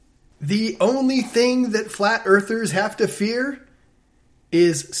The only thing that flat earthers have to fear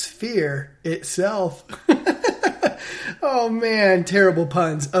is sphere itself. Oh man, terrible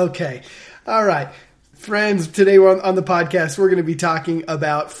puns. Okay. All right. Friends, today on the podcast, we're going to be talking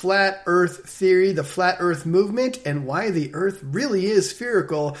about flat earth theory, the flat earth movement, and why the earth really is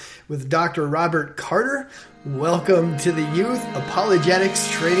spherical with Dr. Robert Carter. Welcome to the Youth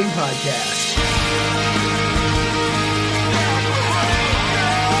Apologetics Training Podcast.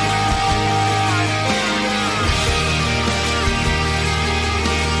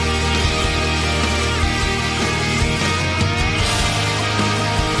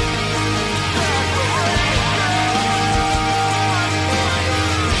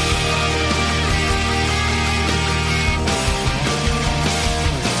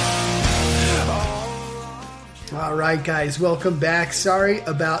 All right, guys, welcome back. Sorry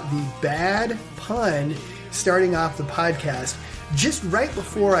about the bad pun starting off the podcast. Just right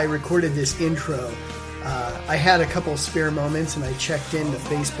before I recorded this intro, I had a couple spare moments and I checked into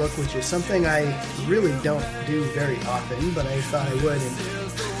Facebook, which is something I really don't do very often, but I thought I would.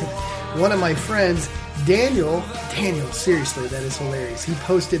 And one of my friends, Daniel, seriously, that is hilarious. He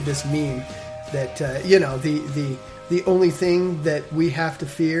posted this meme that, the only thing that we have to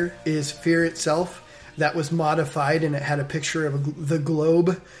fear is fear itself. That was modified, and it had a picture of the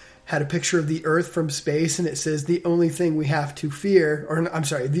globe, had a picture of the Earth from space, and it says the only thing we have to fear,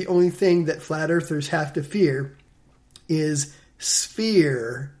 the only thing that flat earthers have to fear is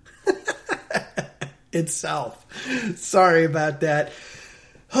sphere itself. Sorry about that.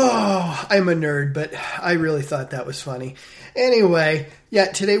 Oh, I'm a nerd, but I really thought that was funny. Anyway,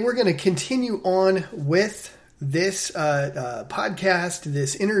 today we're going to continue on with this podcast,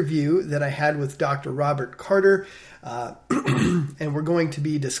 this interview that I had with Dr. Robert Carter, and we're going to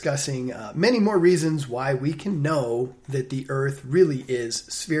be discussing many more reasons why we can know that the Earth really is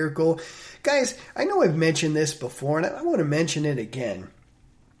spherical. Guys, I know I've mentioned this before, and I want to mention it again.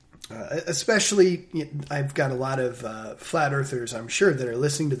 Especially, I've got a lot of flat earthers, I'm sure, that are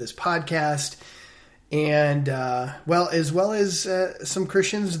listening to this podcast, and as well as some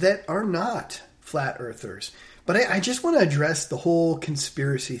Christians that are not flat earthers. But I just want to address the whole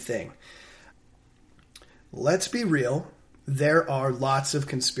conspiracy thing. Let's be real. There are lots of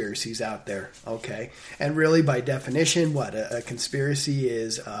conspiracies out there, okay? And really, by definition, what a conspiracy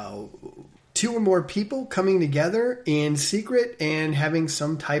is two or more people coming together in secret and having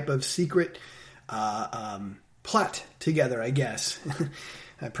some type of secret plot together, I guess.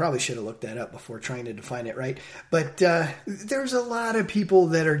 I probably should have looked that up before trying to define it right. But there's a lot of people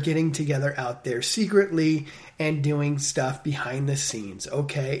that are getting together out there secretly and doing stuff behind the scenes,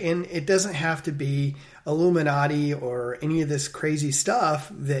 okay? And it doesn't have to be Illuminati or any of this crazy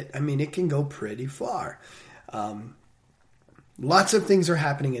stuff it can go pretty far. Lots of things are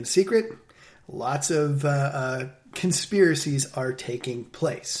happening in secret. Lots of conspiracies are taking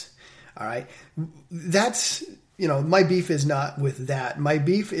place, all right? That's... my beef is not with that. My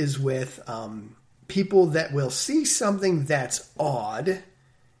beef is with people that will see something that's odd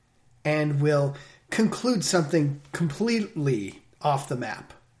and will conclude something completely off the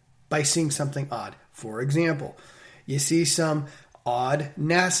map by seeing something odd. For example, you see some odd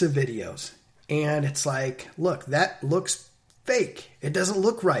NASA videos, and it's like, look, that looks fake. It doesn't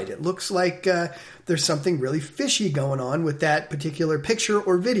look right. It looks like there's something really fishy going on with that particular picture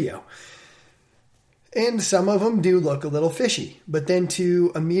or video. And some of them do look a little fishy. But then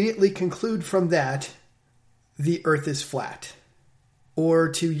to immediately conclude from that, the Earth is flat, or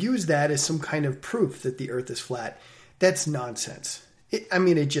to use that as some kind of proof that the Earth is flat, that's nonsense. It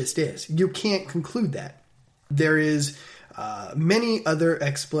just is. You can't conclude that. There is many other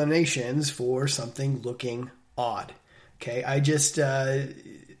explanations for something looking odd. Okay, I just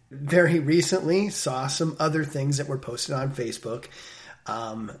very recently saw some other things that were posted on Facebook.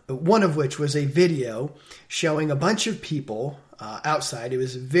 One of which was a video showing a bunch of people outside. It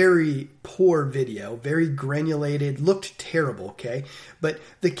was a very poor video, very granulated, looked terrible, okay? But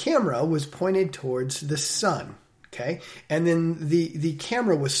the camera was pointed towards the sun, okay? And then the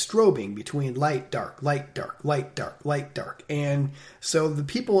camera was strobing between light, dark, light, dark, light, dark, light, dark. And so the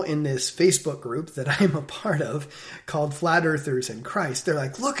people in this Facebook group that I'm a part of called Flat Earthers in Christ, they're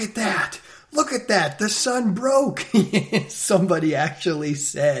like, look at that! Look at that, the sun broke. Somebody actually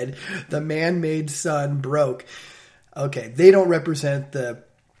said the man-made sun broke. Okay, they don't represent the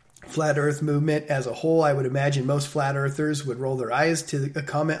flat earth movement as a whole. I would imagine most flat earthers would roll their eyes to a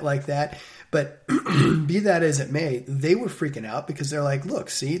comment like that. But be that as it may, they were freaking out because they're like, look,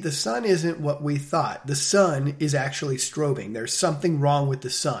 see, the sun isn't what we thought. The sun is actually strobing. There's something wrong with the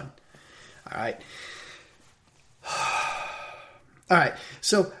sun. All right.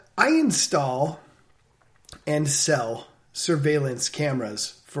 So I install and sell surveillance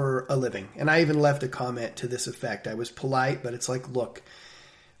cameras for a living. And I even left a comment to this effect. I was polite, but it's like, look,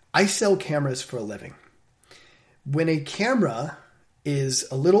 I sell cameras for a living. When a camera is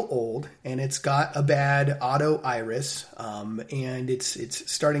a little old and it's got a bad auto iris and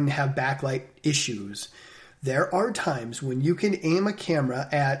it's starting to have backlight issues, there are times when you can aim a camera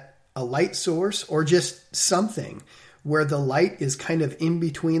at a light source or just something where the light is kind of in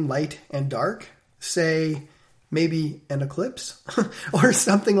between light and dark, say maybe an eclipse or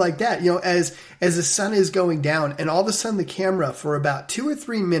something like that. You know, as the sun is going down and all of a sudden the camera for about 2 or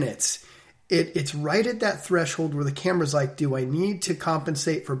 3 minutes, it's right at that threshold where the camera's like, do I need to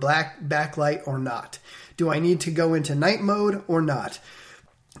compensate for black backlight or not? Do I need to go into night mode or not?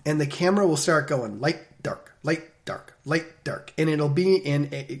 And the camera will start going light, dark, light, dark, light, dark. And it'll be in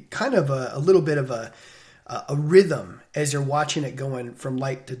a kind of a little bit of a rhythm as you're watching it going from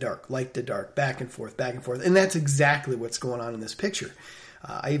light to dark, back and forth, back and forth. And that's exactly what's going on in this picture.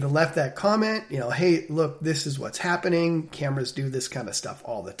 I even left that comment, you know, hey, look, this is what's happening. Cameras do this kind of stuff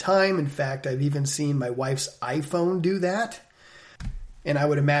all the time. In fact, I've even seen my wife's iPhone do that. And I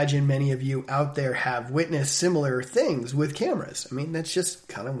would imagine many of you out there have witnessed similar things with cameras. I mean, that's just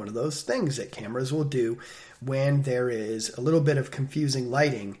kind of one of those things that cameras will do when there is a little bit of confusing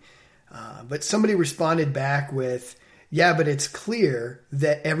lighting. But somebody responded back with, yeah, but it's clear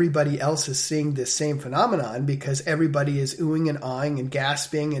that everybody else is seeing this same phenomenon because everybody is oohing and awing and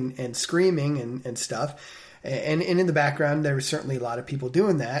gasping and screaming and stuff. And in the background, there are certainly a lot of people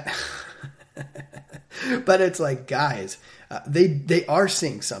doing that. But it's like, guys, they are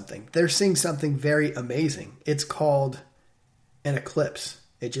seeing something. They're seeing something very amazing. It's called an eclipse.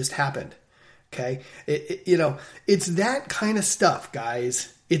 It just happened. Okay? It's that kind of stuff,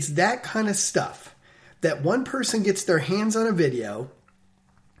 guys. It's that kind of stuff that one person gets their hands on a video,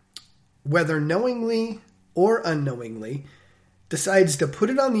 whether knowingly or unknowingly, decides to put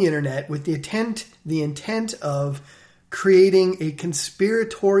it on the internet with the intent of creating a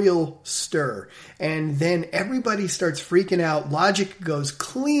conspiratorial stir. And then everybody starts freaking out. Logic goes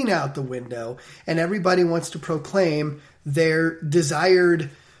clean out the window, and everybody wants to proclaim their desired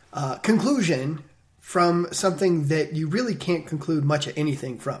conclusion from something that you really can't conclude much of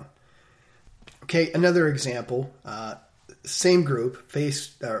anything from. Okay, another example, same group,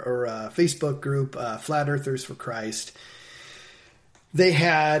 Facebook group, Flat Earthers for Christ. They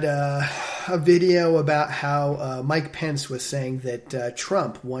had a video about how Mike Pence was saying that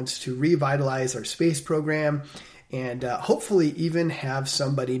Trump wants to revitalize our space program and hopefully even have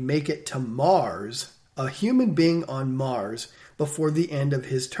somebody make it to Mars, a human being on Mars, before the end of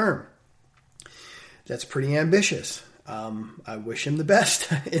his term. That's pretty ambitious. I wish him the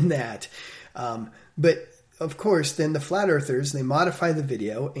best in that. But of course, then the Flat Earthers, they modify the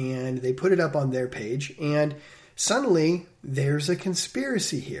video and they put it up on their page, and suddenly there's a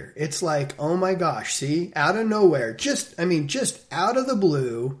conspiracy here. It's like, oh my gosh, see, out of nowhere, just out of the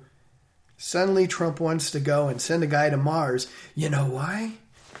blue, suddenly Trump wants to go and send a guy to Mars. You know why?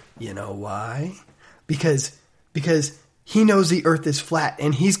 Because he knows the earth is flat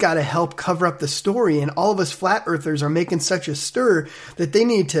and he's got to help cover up the story. And all of us flat earthers are making such a stir that they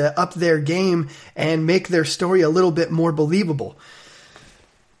need to up their game and make their story a little bit more believable.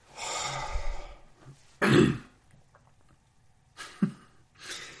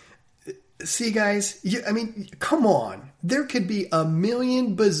 See, guys, come on. There could be a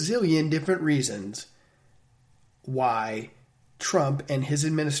million bazillion different reasons why Trump and his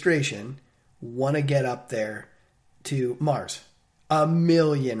administration want to get up there to Mars. A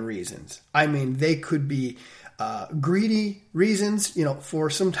million reasons. I mean, they could be greedy reasons, for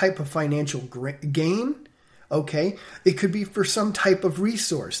some type of financial gain. Okay. It could be for some type of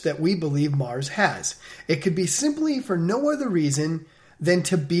resource that we believe Mars has. It could be simply for no other reason than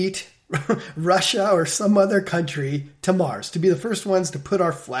to beat Russia or some other country to Mars, to be the first ones to put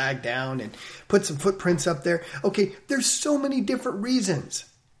our flag down and put some footprints up there. Okay. There's so many different reasons.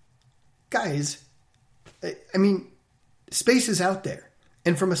 Guys, space is out there.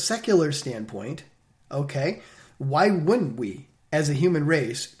 And from a secular standpoint, okay, why wouldn't we, as a human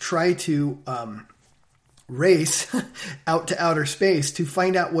race, try to race out to outer space to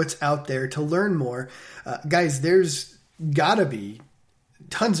find out what's out there, to learn more? Guys, there's got to be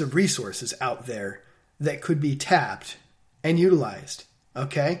tons of resources out there that could be tapped and utilized,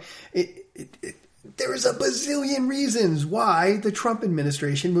 okay? There's a bazillion reasons why the Trump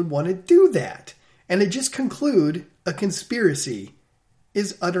administration would want to do that. And to just conclude a conspiracy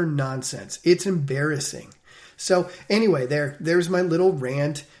is utter nonsense. It's embarrassing. So anyway, there's my little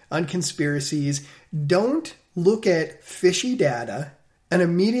rant on conspiracies. Don't look at fishy data. and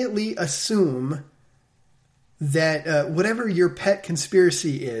immediately assume that whatever your pet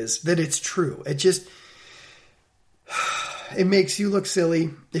conspiracy is, that it's true. It makes you look silly.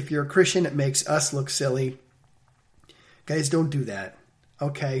 If you're a Christian, it makes us look silly. Guys, don't do that.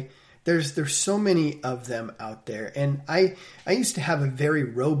 Okay? There's so many of them out there. And I used to have a very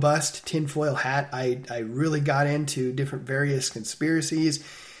robust tinfoil hat. I really got into different various conspiracies.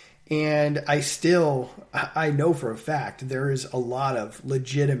 And I know for a fact there is a lot of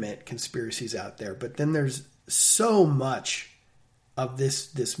legitimate conspiracies out there. But then there's so much of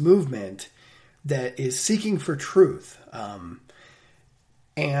this movement that is seeking for truth.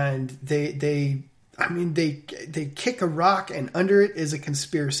 And they kick a rock and under it is a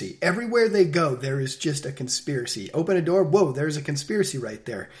conspiracy. Everywhere they go, there is just a conspiracy. Open a door, whoa, there's a conspiracy right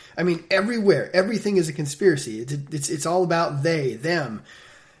there. I mean, everywhere, everything is a conspiracy. It's all about they, them.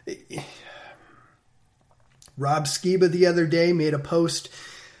 Rob Skiba the other day made a post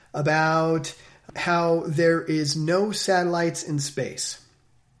about how there is no satellites in space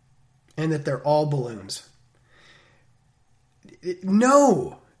and that they're all balloons.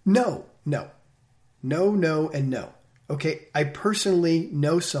 No, and no. Okay, I personally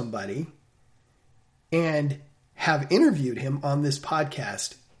know somebody and have interviewed him on this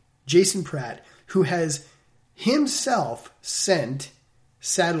podcast, Jason Pratt, who has himself sent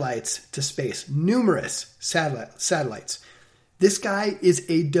satellites to space, numerous satellites. This guy is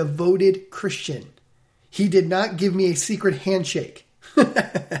a devoted Christian. He did not give me a secret handshake.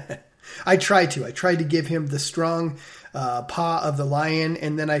 I tried to give him the strong paw of the lion,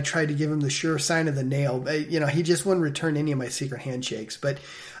 and then I tried to give him the sure sign of the nail. He just wouldn't return any of my secret handshakes. But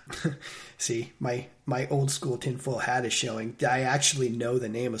see, my old school tinfoil hat is showing. I actually know the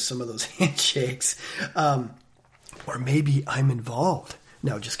name of some of those handshakes. Or maybe I'm involved.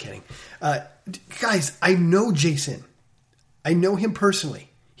 No, just kidding. Guys, I know Jason. I know him personally.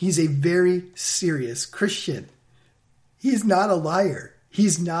 He's a very serious Christian. He's not a liar.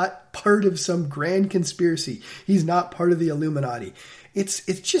 He's not part of some grand conspiracy. He's not part of the Illuminati. It's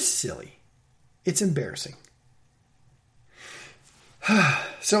just silly. It's embarrassing.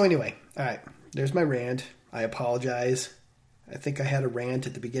 So anyway, all right, there's my rant. I apologize. I think I had a rant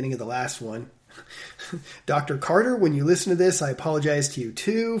at the beginning of the last one. Dr. Carter, when you listen to this, I apologize to you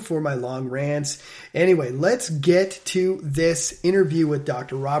too for my long rants. Anyway, let's get to this interview with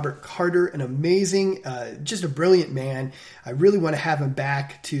Dr. Robert Carter, an amazing, just a brilliant man. I really want to have him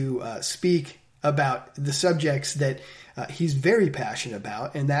back to speak about the subjects that he's very passionate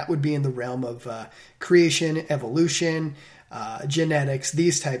about, and that would be in the realm of creation, evolution, genetics,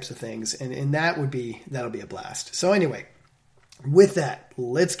 these types of things, and that'll be a blast. So anyway, with that,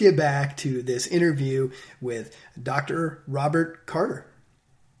 let's get back to this interview with Dr. Robert Carter.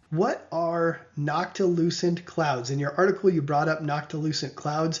 What are noctilucent clouds? In your article, you brought up noctilucent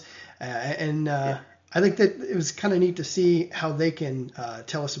clouds, I think that it was kind of neat to see how they can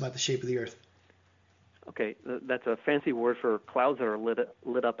tell us about the shape of the Earth. Okay, that's a fancy word for clouds that are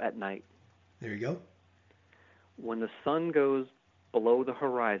lit up at night. There you go. When the sun goes below the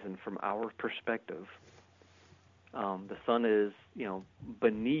horizon from our perspective, the sun is,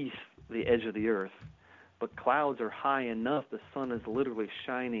 beneath the edge of the earth, but clouds are high enough the sun is literally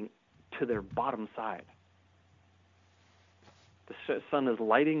shining to their bottom side. The sun is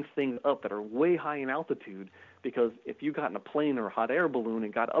lighting things up that are way high in altitude, because if you got in a plane or a hot air balloon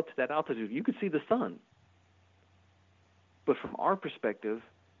and got up to that altitude, you could see the sun. But from our perspective,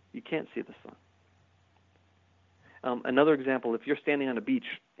 you can't see the sun. Another example, if you're standing on a beach,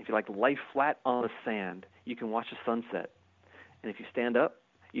 if you lie flat on the sand, you can watch the sunset. And if you stand up,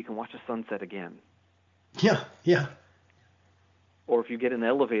 you can watch the sunset again. Yeah. Or if you get in an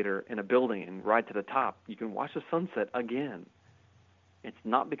elevator in a building and ride to the top, you can watch the sunset again. It's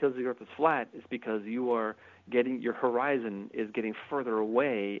not because the earth is flat, it's because your horizon is getting further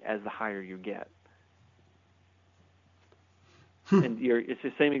away as the higher you get. And it's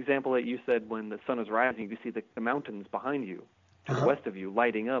the same example that you said when the sun is rising, you see the mountains behind you, to the west of you,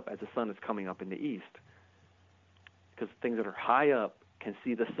 lighting up as the sun is coming up in the east. Because things that are high up can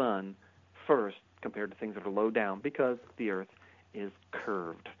see the sun first compared to things that are low down, because the earth is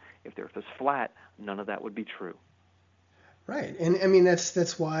curved. If the earth is flat, none of that would be true. Right, and I mean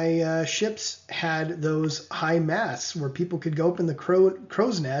that's why ships had those high masts where people could go up in the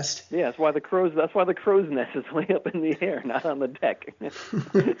crow's nest. Yeah, that's why the crow's nest is way up in the air, not on the deck. And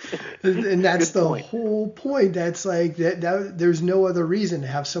that's the whole point. That's like that. There's no other reason to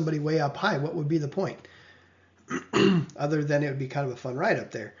have somebody way up high. What would be the point? Other than it would be kind of a fun ride up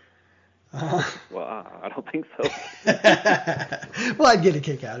there. Well, I don't think so. Well, I'd get a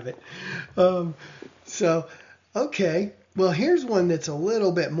kick out of it. So, okay. Well, here's one that's a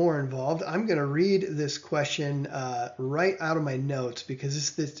little bit more involved. I'm going to read this question right out of my notes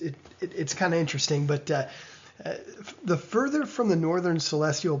because it's kind of interesting. But the further from the northern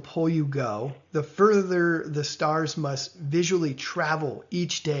celestial pole you go, the further the stars must visually travel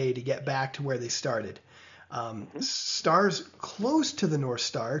each day to get back to where they started. Stars close to the North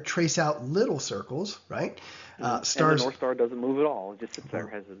Star trace out little circles, right? And the North Star doesn't move at all. It just sits there,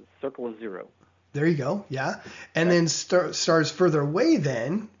 has a circle of zero. There you go, yeah. And then stars further away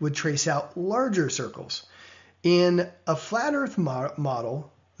then would trace out larger circles. In a flat Earth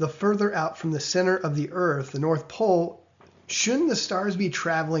model, the further out from the center of the Earth, the North Pole, shouldn't the stars be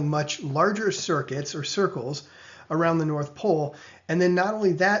traveling much larger circuits or circles around the North Pole? And then not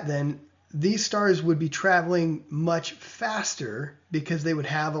only that, then these stars would be traveling much faster because they would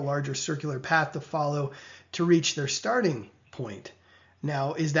have a larger circular path to follow to reach their starting point.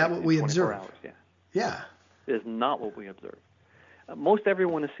 Now, is that what we observe? Hours, yeah. Yeah. It is not what we observe. Most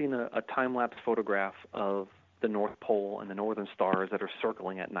everyone has seen a time-lapse photograph of the North Pole and the northern stars that are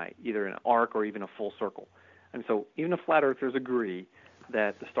circling at night, either an arc or even a full circle. And so even the flat earthers agree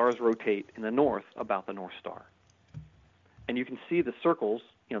that the stars rotate in the north about the North Star. And you can see the circles.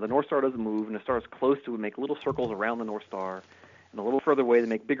 The North Star doesn't move, and the stars close to it make little circles around the North Star. And a little further away, they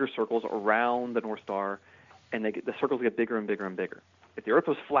make bigger circles around the North Star, and the circles get bigger and bigger and bigger. If the Earth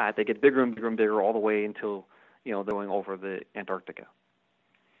was flat, they get bigger and bigger and bigger all the way until, they're going over the Antarctica.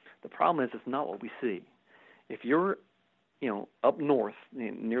 The problem is it's not what we see. If you're, up north,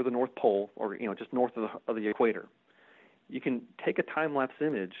 near the North Pole, or, just north of the equator, you can take a time-lapse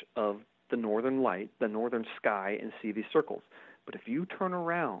image of the northern light, the northern sky, and see these circles. But if you turn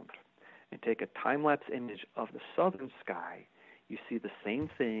around and take a time-lapse image of the southern sky, you see the same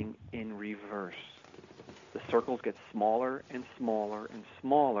thing in reverse. The circles get smaller and smaller and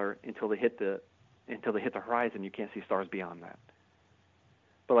smaller until they hit the horizon. You can't see stars beyond that.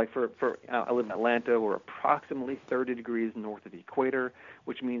 But like I live in Atlanta. We're approximately 30 degrees north of the equator,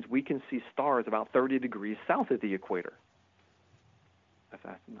 which means we can see stars about 30 degrees south of the equator.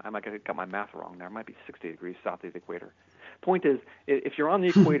 I might have got my math wrong there. It might be 60 degrees south of the equator. Point is, if you're on the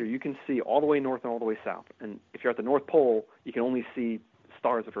equator, you can see all the way north and all the way south. And if you're at the North Pole, you can only see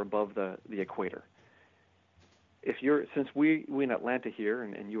stars that are above the equator. Since we in Atlanta here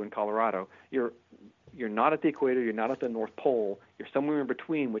and you in Colorado, you're not at the equator, you're not at the North Pole, you're somewhere in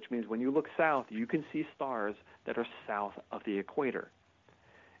between, which means when you look south, you can see stars that are south of the equator.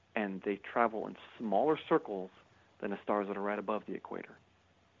 And they travel in smaller circles than the stars that are right above the equator.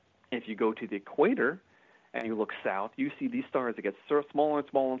 If you go to the equator and you look south, you see these stars that get smaller and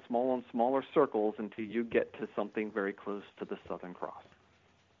smaller and smaller and smaller circles until you get to something very close to the Southern Cross.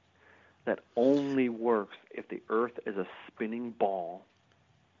 That only works if the Earth is a spinning ball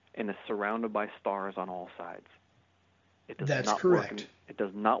and is surrounded by stars on all sides. That's correct. It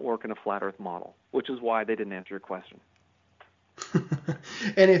does not work in a flat Earth model, which is why they didn't answer your question.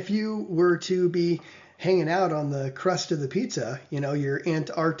 And if you were to be hanging out on the crust of the pizza, your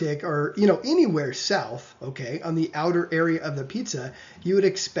Antarctic or, anywhere south, okay, on the outer area of the pizza, you would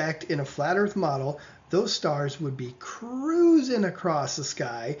expect in a flat Earth model, those stars would be cruising across the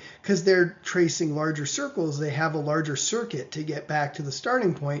sky because they're tracing larger circles. They have a larger circuit to get back to the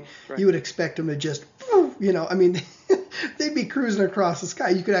starting point. Right. You would expect them to just, they'd be cruising across the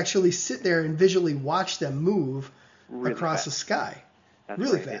sky. You could actually sit there and visually watch them move really across fast. The sky. That's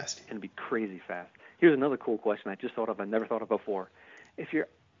really right. Fast. And it'd be crazy fast. Here's another cool question I just thought of. I never thought of before. If you're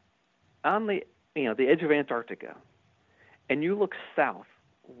on the edge of Antarctica and you look south,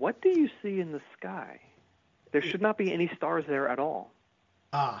 what do you see in the sky? There should not be any stars there at all.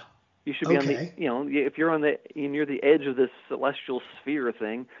 You should be okay. on the, if you're near the edge of this celestial sphere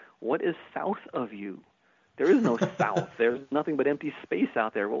thing, what is south of you? There is no south. There's nothing but empty space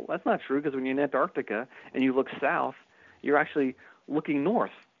out there. Well, that's not true because when you're in Antarctica and you look south, you're actually looking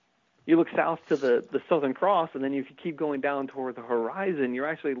north. You look south to the Southern Cross, and then if you keep going down toward the horizon, you're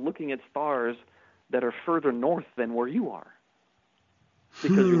actually looking at stars that are further north than where you are.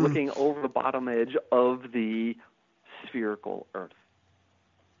 Because you're looking over the bottom edge of the spherical Earth.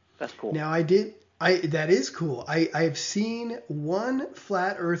 That's cool. Now that is cool. I've seen one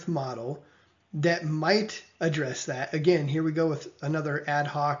flat Earth model that might address that. Again, here we go with another ad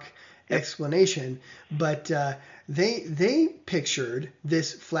hoc explanation. But they pictured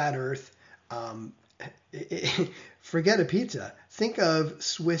this flat Earth. Forget a pizza. Think of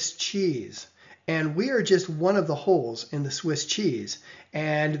Swiss cheese. And we are just one of the holes in the Swiss cheese.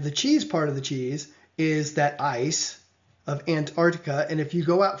 And the cheese part of the cheese is that ice of Antarctica. And if you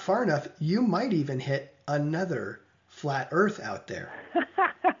go out far enough, you might even hit another flat Earth out there.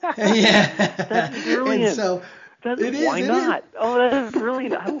 Yeah. That's brilliant. And so Why not? Oh, that's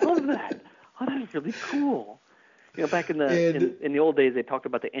brilliant. I love that. Oh, that's really cool. Back in the old days, they talked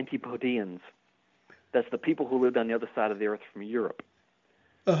about the Antipodeans. That's the people who lived on the other side of the earth from Europe.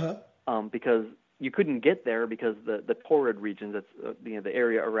 Because you couldn't get there because the torrid regions, that's the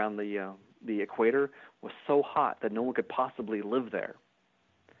area around the equator, was so hot that no one could possibly live there.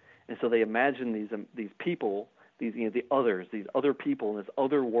 And so they imagined these people, these other people in this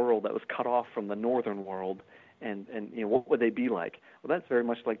other world that was cut off from the northern world, and what would they be like? Well, that's very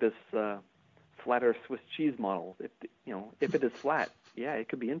much like this flat Earth Swiss cheese model. If it is flat, yeah, it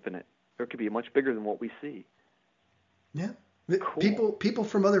could be infinite, or it could be much bigger than what we see. Yeah, cool. people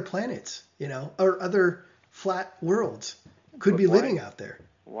from other planets, or other flat worlds could be living out there.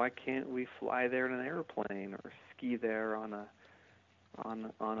 Why can't we fly there in an airplane or ski there on a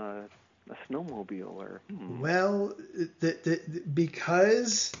snowmobile or? Well,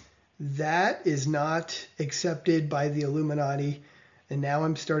 because that is not accepted by the Illuminati, and now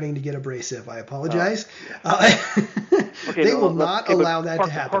I'm starting to get abrasive. I apologize. They will not allow that to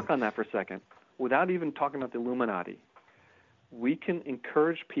happen. Park on that for a second. Without even talking about the Illuminati, we can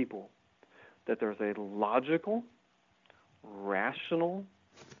encourage people that there's a logical, rational,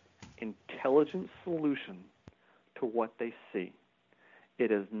 intelligent solution to what they see.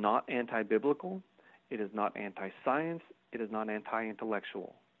 It is not anti-biblical. It is not anti-science. It is not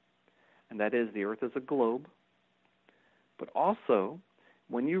anti-intellectual. And that is, the earth is a globe. But also,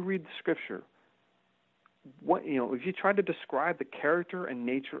 when you read the scripture, if you try to describe the character and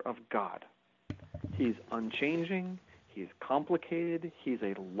nature of God, he's unchanging, he's complicated, he's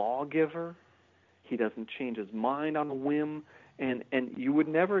a lawgiver, he doesn't change his mind on a whim, and you would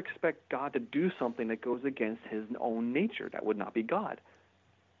never expect God to do something that goes against his own nature. That would not be God.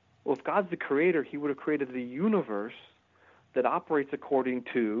 Well, if God's the creator, he would have created a universe that operates according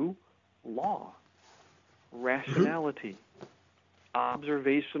to law, rationality,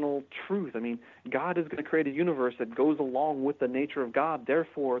 observational truth. I mean, God is going to create a universe that goes along with the nature of God.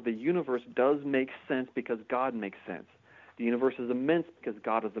 Therefore, the universe does make sense because God makes sense. The universe is immense because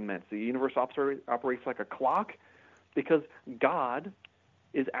God is immense. The universe operates like a clock because God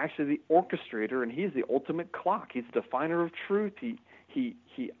is actually the orchestrator, and he's the ultimate clock. He's the definer of truth. We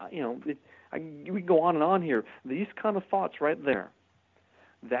can go on and on here. These kind of thoughts right there,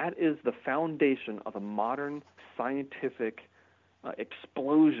 that is the foundation of the modern scientific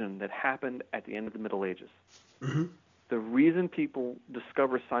explosion that happened at the end of the Middle Ages. Mm-hmm. The reason people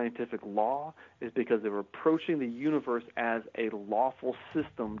discover scientific law is because they were approaching the universe as a lawful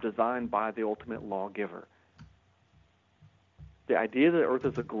system designed by the ultimate lawgiver. The idea that the earth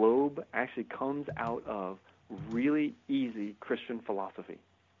is a globe actually comes out of really easy Christian philosophy,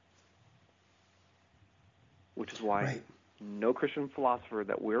 which is why no Christian philosopher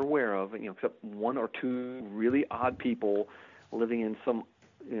that we're aware of, except one or two really odd people living in some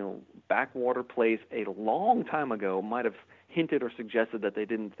backwater place a long time ago, might have hinted or suggested that they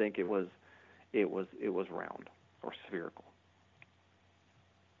didn't think it was round or spherical.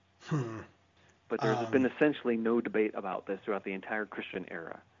 But there's been essentially no debate about this throughout the entire Christian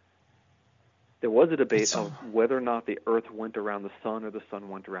era. There was a debate of whether or not the earth went around the sun or the sun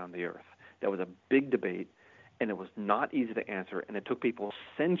went around the earth. That was a big debate, and it was not easy to answer, and it took people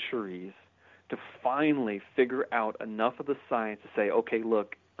centuries to finally figure out enough of the science to say, okay,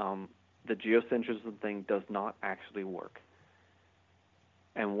 look, the geocentrism thing does not actually work.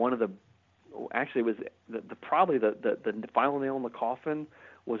 And one of the final nail in the coffin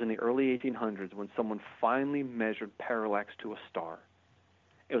was in the early 1800s when someone finally measured parallax to a star.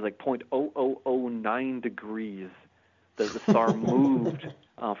 It was like 0.0009 degrees that the star moved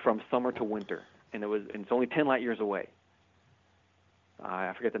from summer to winter, and it's only 10 light years away.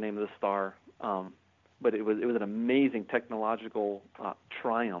 I forget the name of the star, but it was an amazing technological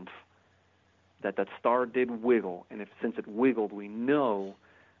triumph that star did wiggle, and since it wiggled, we know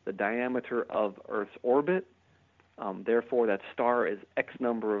the diameter of Earth's orbit. Therefore, that star is X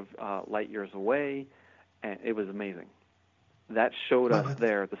number of light years away, and it was amazing. That showed us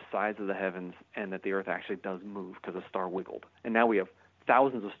there the size of the heavens and that the Earth actually does move because the star wiggled. And now we have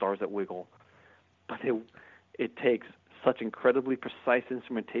thousands of stars that wiggle, but it takes such incredibly precise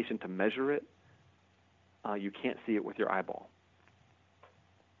instrumentation to measure it. You can't see it with your eyeball.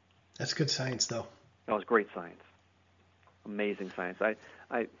 That's good science, though. That was great science. Amazing science.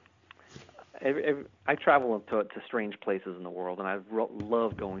 I travel to strange places in the world, and I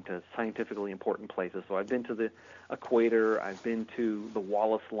love going to scientifically important places. So I've been to the equator. I've been to the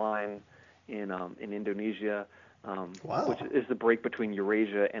Wallace Line in Indonesia, which is the break between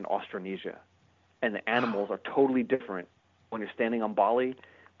Eurasia and Australasia. And the animals are totally different when you're standing on Bali,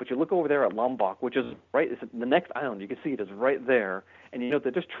 But you look over there at Lombok, which is right, it's the next island. You can see it is right there, and you know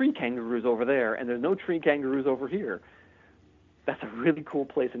that there's tree kangaroos over there, and there's no tree kangaroos over here. That's a really cool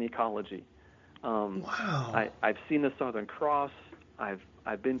place in ecology. Wow. I've seen the Southern Cross. I've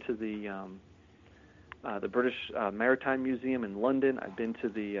been to the British Maritime Museum in London. I've been to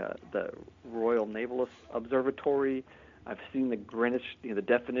the Royal Naval Observatory. I've seen the Greenwich, the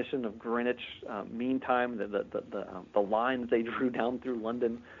definition of Greenwich Mean Time, the line that they drew down through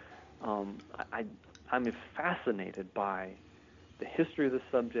London. I'm fascinated by the history of the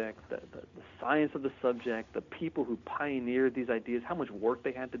subject, the science of the subject, the people who pioneered these ideas, how much work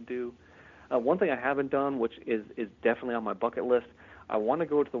they had to do. One thing I haven't done, which is definitely on my bucket list, I want to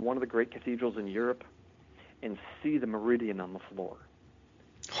go to one of the great cathedrals in Europe and see the meridian on the floor.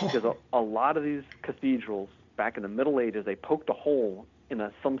 Because a lot of these cathedrals, back in the Middle Ages, they poked a hole in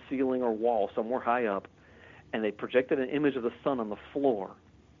some ceiling or wall somewhere high up, and they projected an image of the sun on the floor.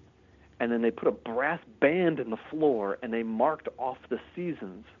 And then they put a brass band in the floor, and they marked off the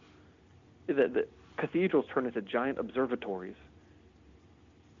seasons. The cathedrals turned into giant observatories,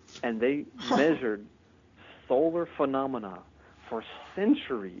 and they measured solar phenomena for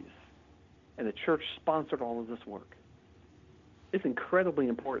centuries, and the church sponsored all of this work. It's incredibly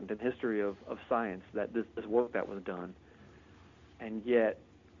important in history of science that this work that was done. And yet,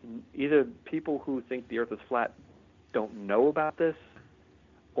 either people who think the earth is flat don't know about this,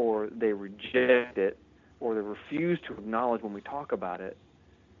 or they reject it, or they refuse to acknowledge when we talk about it.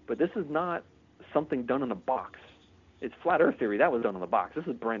 But this is not something done in a box. It's flat earth theory. That was done in a box. This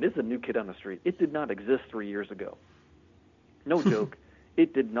is a new kid on the street. It did not exist 3 years ago. No joke.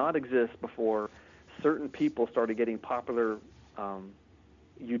 It did not exist before certain people started getting popular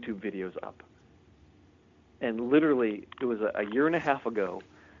YouTube videos up. And literally, it was a year and a half ago,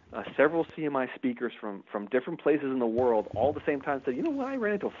 several CMI speakers from different places in the world all at the same time said, you know what, I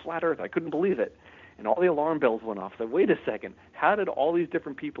ran into a flat earth. I couldn't believe it. And all the alarm bells went off. I said, wait a second. How did all these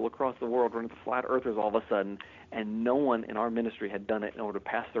different people across the world run into flat earthers all of a sudden, and no one in our ministry had done it over the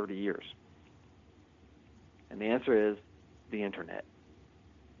past 30 years? And the answer is the internet.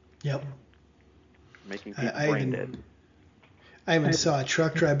 Yep. Making people brain dead. I even saw a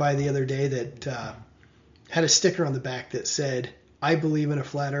truck drive by the other day that had a sticker on the back that said, I believe in a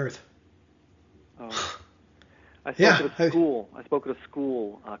flat earth. Oh. I spoke at a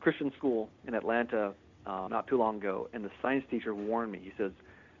school, a Christian school in Atlanta not too long ago, and the science teacher warned me. He says,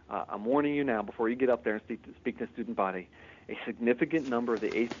 I'm warning you now before you get up there and speak to the student body. A significant number of the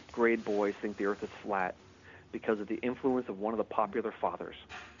 8th grade boys think the earth is flat because of the influence of one of the popular fathers.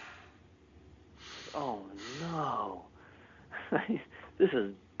 Oh, no. This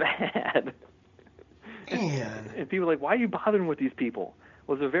is bad. Man. And people are like, why are you bothering with these people?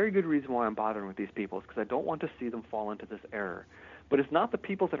 Well, there's a very good reason why I'm bothering with these people. It's because I don't want to see them fall into this error. But it's not the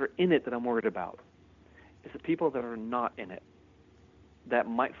people that are in it that I'm worried about. It's the people that are not in it that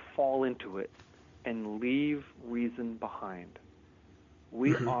might fall into it and leave reason behind.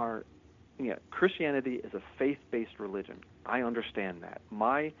 We are, Christianity is a faith-based religion. I understand that.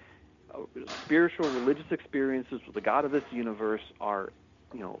 My spiritual, religious experiences with the God of this universe are,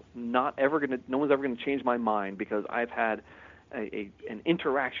 no one's ever going to change my mind because I've had an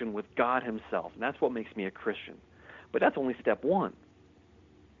interaction with God himself, and that's what makes me a Christian. But that's only step one.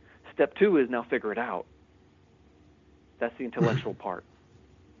 Step two is now figure it out. That's the intellectual part.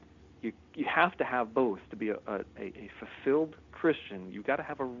 You have to have both to be a fulfilled Christian. You've got to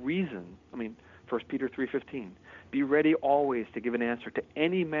have a reason. 1 Peter 3:15. Be ready always to give an answer to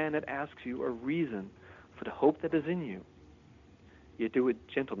any man that asks you a reason for the hope that is in you. You do it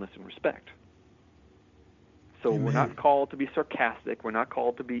gentleness and respect. So Amen. We're not called to be sarcastic. We're not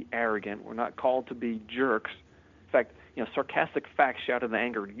called to be arrogant. We're not called to be jerks. In fact, sarcastic facts shouted in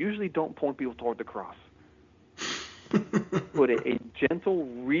anger usually don't point people toward the cross. But a gentle,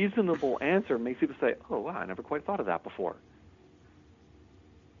 reasonable answer makes people say, oh, wow, I never quite thought of that before.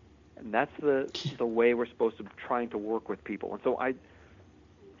 And that's the way we're supposed to be trying to work with people. And so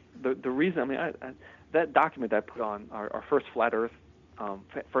the reason, that document that I put on our first flat earth,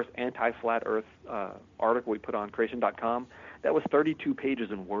 first anti-flat earth article we put on creation.com, that was 32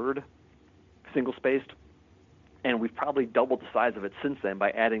 pages in Word, single-spaced, and we've probably doubled the size of it since then by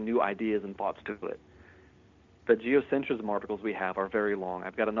adding new ideas and thoughts to it. The geocentrism articles we have are very long.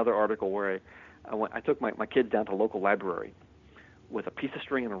 I've got another article where I took my kids down to a local library with a piece of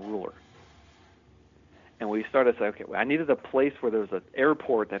string and a ruler. And we started to say, okay, I needed a place where there was an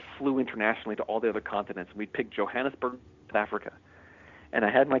airport that flew internationally to all the other continents. We picked Johannesburg, South Africa. And I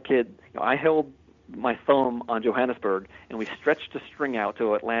had my kid, I held my thumb on Johannesburg, and we stretched the string out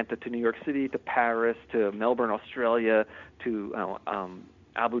to Atlanta, to New York City, to Paris, to Melbourne, Australia, to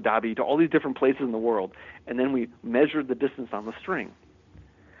Abu Dhabi to all these different places in the world, and then we measured the distance on the string.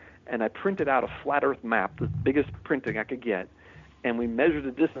 And I printed out a flat Earth map, the biggest printing I could get, and we measured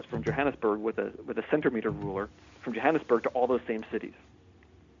the distance from Johannesburg with a centimeter ruler from Johannesburg to all those same cities.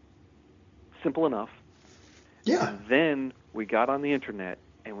 Simple enough. Yeah. And then we got on the internet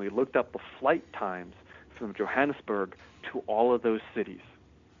and we looked up the flight times from Johannesburg to all of those cities.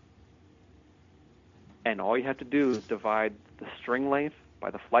 And all you have to do is divide the string length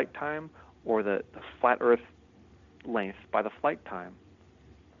by the flight time, or the flat Earth length by the flight time.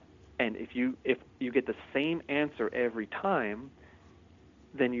 And if you get the same answer every time,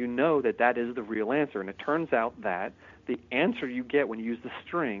 then you know that that is the real answer. And it turns out that the answer you get when you use the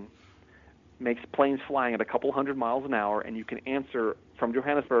string makes planes flying at a couple hundred miles an hour, and you can answer from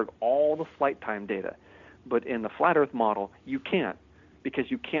Johannesburg all the flight time data. But in the flat Earth model, you can't,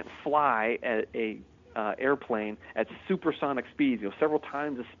 because you can't fly at a airplane at supersonic speeds, several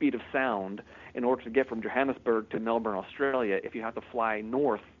times the speed of sound, in order to get from Johannesburg to Melbourne, Australia, if you have to fly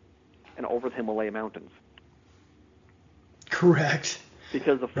north and over the Himalaya Mountains. Correct.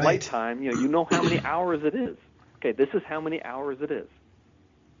 Because the flight time, you know how many hours it is. Okay, this is how many hours it is.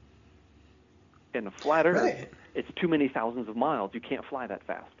 In the flat Earth, it's too many thousands of miles. You can't fly that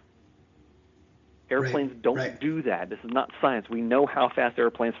fast. Airplanes don't do that. This is not science. We know how fast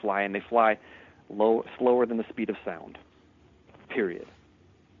airplanes fly, and they fly slower than the speed of sound. Period.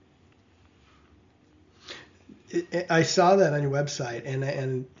 I saw that on your website,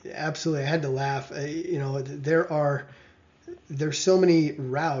 and absolutely, I had to laugh. There's so many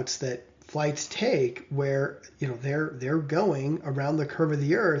routes that flights take where they're going around the curve of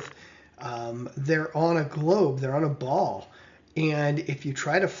the Earth. They're on a globe. They're on a ball. And if you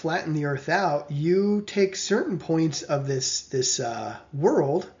try to flatten the Earth out, you take certain points of this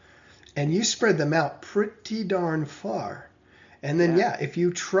world and you spread them out pretty darn far. And then, if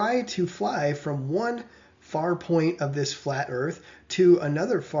you try to fly from one far point of this flat Earth to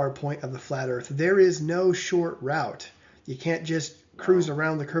another far point of the flat Earth, there is no short route. You can't just cruise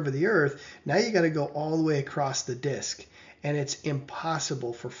around the curve of the Earth. Now you got to go all the way across the disk. And it's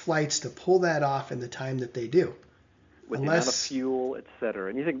impossible for flights to pull that off in the time that they do. With the amount of fuel, et cetera.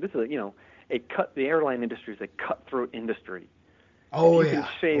 And you think this is, the airline industry is a cutthroat industry. Oh, if you can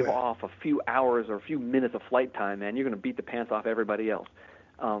shave off a few hours or a few minutes of flight time, man, you're going to beat the pants off everybody else.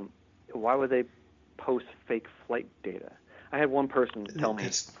 Why would they post fake flight data? I had one person tell me,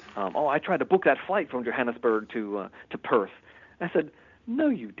 I tried to book that flight from Johannesburg to Perth. I said, no,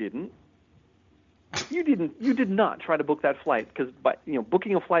 you didn't. You did not try to book that flight, because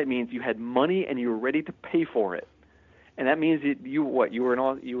booking a flight means you had money and you were ready to pay for it, and that means you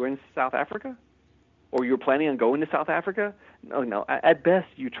were in South Africa, or you were planning on going to South Africa. No. At best,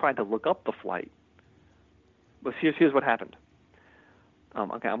 you tried to look up the flight. But here's what happened.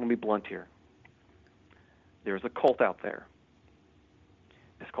 Okay, I'm gonna be blunt here. There's a cult out there.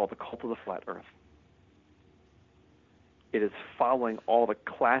 It's called the Cult of the Flat Earth. It is following all the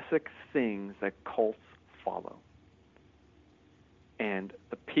classic things that cults follow. And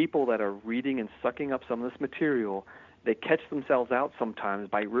the people that are reading and sucking up some of this material, they catch themselves out sometimes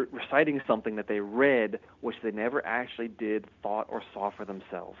by reciting something that they read, which they never actually did, thought, or saw for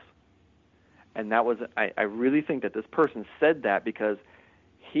themselves. And that was, I really think that this person said that because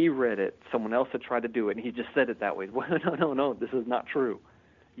he read it, someone else had tried to do it, and he just said it that way. Well, no, this is not true.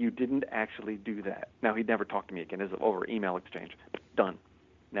 You didn't actually do that. Now, he'd never talked to me again. It was over email exchange. Done.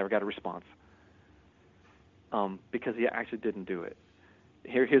 Never got a response. Because he actually didn't do it.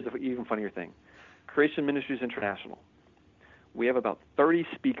 Here's the even funnier thing. Creation Ministries International. We have about 30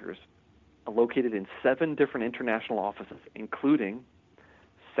 speakers located in 7 different international offices, including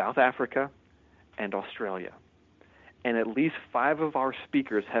South Africa and Australia. And at least 5 of our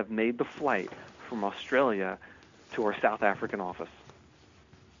speakers have made the flight from Australia to our South African office.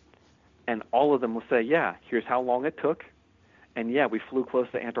 And all of them will say, here's how long it took, and we flew close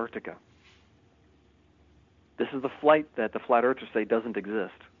to Antarctica. This is the flight that the Flat Earthers say doesn't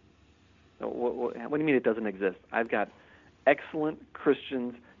exist. What do you mean it doesn't exist? I've got excellent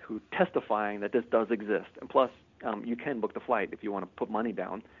Christians who testifying that this does exist. And plus, you can book the flight if you want to put money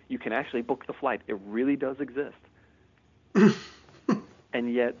down. You can actually book the flight. It really does exist.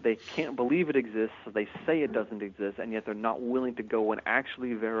 And yet they can't believe it exists, so they say it doesn't exist, and yet they're not willing to go and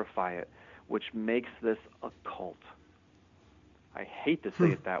actually verify it, which makes this a cult. I hate to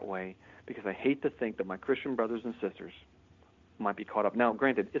say it that way, because I hate to think that my Christian brothers and sisters might be caught up. Now,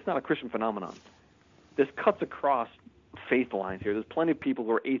 granted, it's not a Christian phenomenon. This cuts across faith lines here. There's plenty of people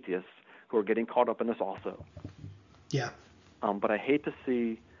who are atheists who are getting caught up in this also. Yeah. But I hate to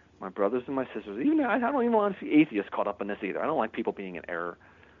see my brothers and my sisters, I don't even want to see atheists caught up in this either. I don't like people being in error.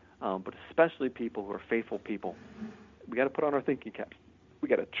 but especially people who are faithful people. We got to put on our thinking caps. We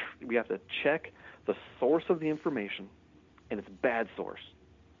have to check the source of the information, and it's bad source.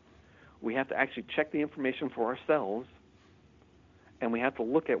 We have to actually check the information for ourselves, and we have to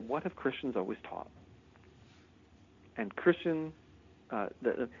look at what have Christians always taught. And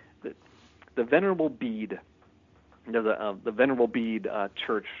the Venerable Bede, the Venerable Bede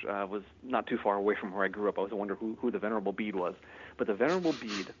church was not too far away from where I grew up. I was wondering who the Venerable Bede was. But the Venerable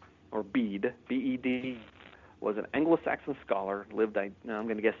Bede, or Bede, B-E-D, was an Anglo-Saxon scholar, lived, I'm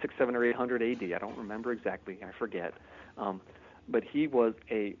going to guess, 600, 700, or 800 A.D. I don't remember exactly. I forget. But he was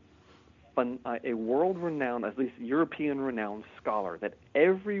a world-renowned, at least European-renowned scholar that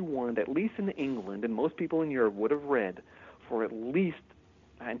everyone, at least in England, and most people in Europe would have read for at least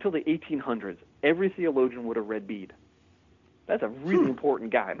until the 1800s. Every theologian would have read Bede. That's a really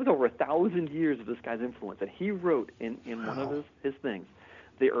important guy. It was over 1,000 years of this guy's influence, and he wrote in one of his things,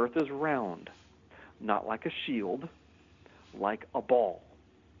 the earth is round, not like a shield, like a ball.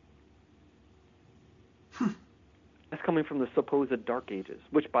 That's coming from the supposed Dark Ages,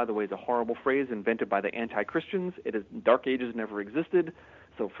 which, by the way, is a horrible phrase invented by the anti-Christians. Dark Ages never existed,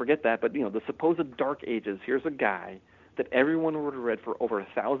 so forget that. But, the supposed Dark Ages, here's a guy that everyone would have read for over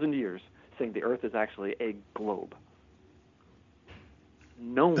 1,000 years saying the earth is actually a globe.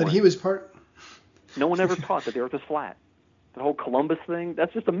 No one ever taught that the earth is flat. The whole Columbus thing,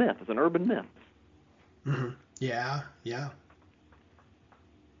 that's just a myth. It's an urban myth. Mm-hmm. Yeah.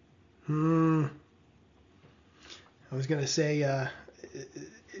 I was going to say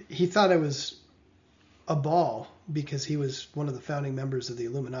he thought it was a ball because he was one of the founding members of the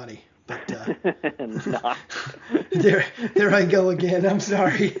Illuminati. But not. there I go again. I'm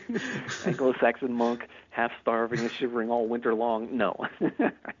sorry. Anglo-Saxon monk, half starving and shivering all winter long. No.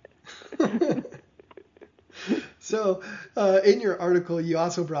 So, in your article, you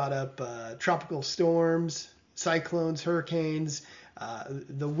also brought up tropical storms, cyclones, hurricanes.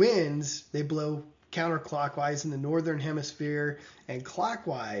 The winds, they blow counterclockwise in the northern hemisphere and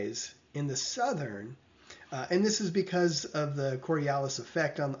clockwise in the southern. And this is because of the Coriolis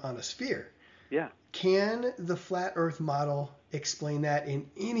effect on a sphere. Yeah. Can the flat Earth model explain that in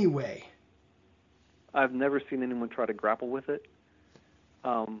any way? I've never seen anyone try to grapple with it.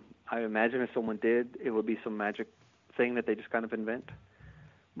 I imagine if someone did, it would be some magic thing that they just kind of invent.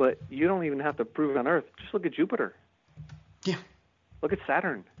 But you don't even have to prove it on Earth. Just look at Jupiter. Yeah. Look at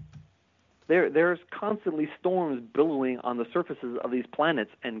Saturn. There's constantly storms billowing on the surfaces of these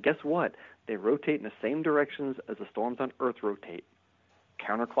planets, and guess what? They rotate in the same directions as the storms on Earth rotate.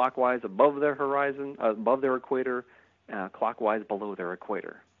 Counterclockwise above their horizon, above their equator, clockwise below their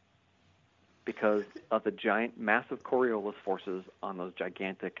equator. Because of the giant, massive Coriolis forces on those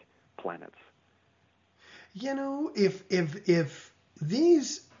gigantic planets. If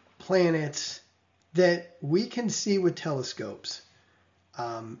these planets that we can see with telescopes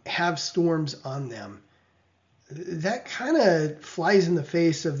have storms on them, that kind of flies in the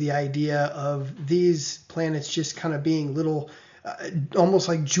face of the idea of these planets just kind of being little, almost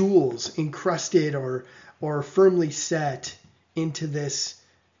like jewels encrusted or firmly set into this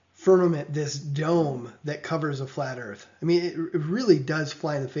firmament, this dome that covers a flat Earth. I mean, it really does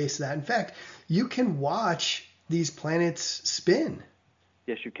fly in the face of that. In fact, you can watch these planets spin.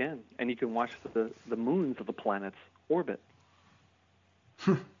 Yes, you can. And you can watch the moons of the planets orbit.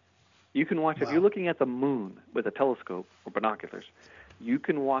 You can watch, if you're looking at the moon with a telescope or binoculars, you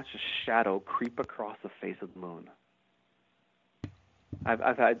can watch a shadow creep across the face of the moon.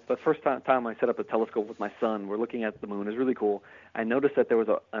 I've had the first time I set up a telescope with my son. We're looking at the moon. It was really cool. I noticed that there was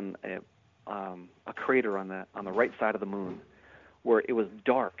a crater on the right side of the moon where it was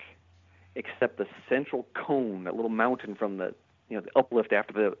dark, except the central cone, that little mountain from the uplift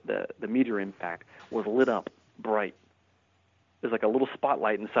after the meteor impact, was lit up bright. There's like a little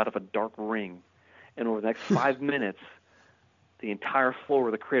spotlight inside of a dark ring, and over the next 5 minutes, the entire floor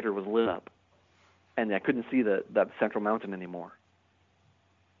of the crater was lit up, and I couldn't see that central mountain anymore.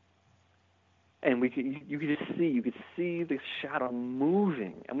 And you could see the shadow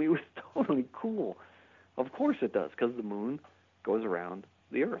moving. I mean, it was totally cool. Of course it does, because the moon goes around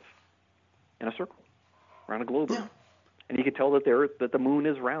the Earth in a circle, around a globe. Yeah. And you can tell that the moon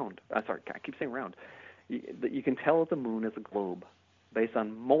is round. I keep saying round. You can tell that the moon is a globe based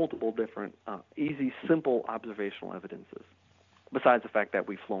on multiple different easy, simple observational evidences, besides the fact that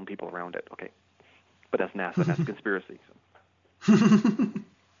we've flown people around it. Okay, but that's NASA, that's conspiracy. So.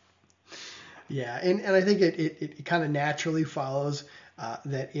 Yeah, and I think it kind of naturally follows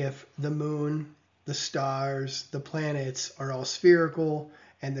that if the moon, the stars, the planets are all spherical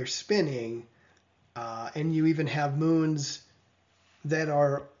and they're spinning, and you even have moons that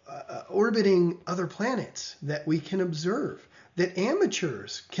are orbiting other planets that we can observe, that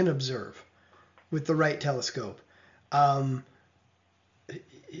amateurs can observe with the right telescope.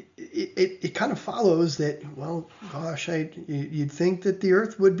 It kind of follows that, well, gosh, you'd think that the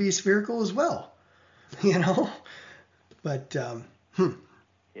Earth would be spherical as well, you know? But,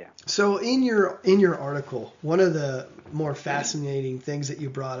 Yeah. So in your article, one of the more fascinating things that you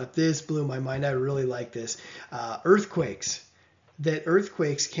brought up, this blew my mind. I really like this. Earthquakes. That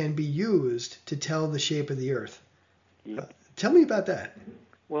earthquakes can be used to tell the shape of the Earth. Yep. Tell me about that.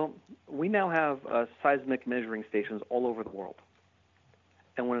 Well, we now have seismic measuring stations all over the world.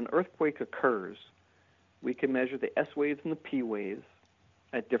 And when an earthquake occurs, we can measure the S waves and the P waves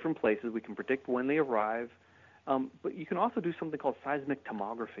at different places. We can predict when they arrive. But you can also do something called seismic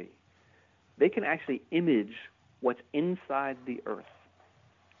tomography. They can actually image what's inside the Earth.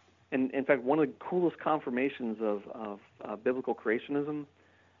 And in fact, one of the coolest confirmations of biblical creationism,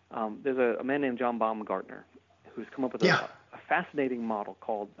 there's a man named John Baumgartner who's come up with a fascinating model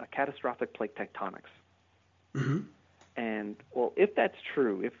called catastrophic plate tectonics. Mm-hmm. And well, if that's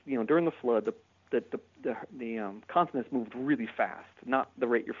true, if during the flood the continents moved really fast, not the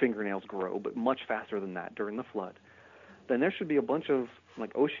rate your fingernails grow, but much faster than that during the flood, then there should be a bunch of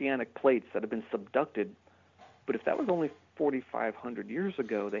like oceanic plates that have been subducted. But if that was only 4,500 years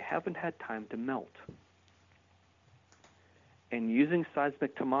ago, they haven't had time to melt. And using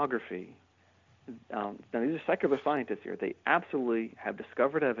seismic tomography, now these are secular scientists here, they absolutely have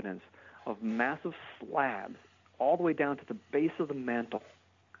discovered evidence of massive slabs all the way down to the base of the mantle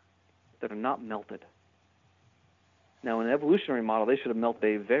that are not melted. Now, in an evolutionary model, they should have melted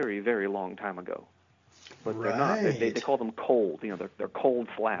a very, very long time ago. But they're not. They call them cold. They're cold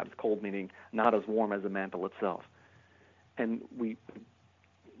slabs. Cold meaning not as warm as the mantle itself. And we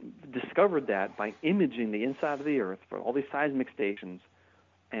discovered that by imaging the inside of the Earth for all these seismic stations.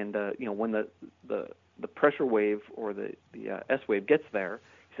 And when the pressure wave or the S wave gets there,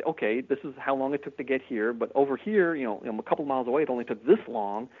 you say, okay, this is how long it took to get here. But over here, a couple miles away, it only took this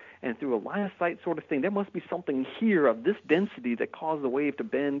long. And through a line of sight sort of thing, there must be something here of this density that caused the wave to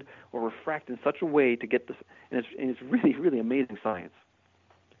bend or refract in such a way to get this. And it's really, really amazing science.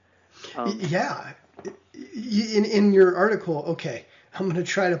 Yeah. In your article, okay, I'm going to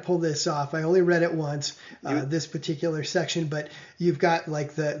try to pull this off. I only read it once, this particular section, but you've got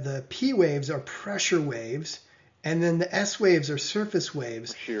like the P waves are pressure waves, and then the S waves are surface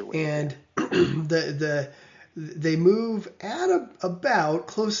waves, shear waves, and they move at about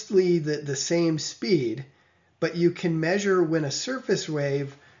closely the same speed, but you can measure when a surface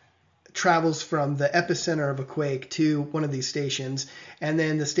wave travels from the epicenter of a quake to one of these stations, and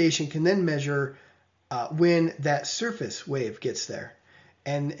then the station can then measure when that surface wave gets there.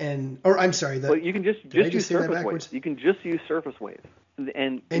 Or I'm sorry, well, you can just use surface waves. You can just use surface waves,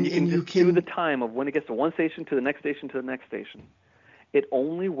 and you can do the time of when it gets to one station to the next station to the next station. It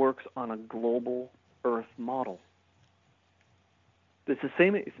only works on a global Earth model. It's the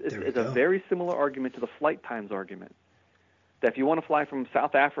same. It's a very similar argument to the flight times argument. That if you want to fly from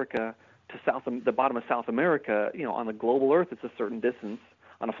South Africa to the bottom of South America, on the global Earth, it's a certain distance.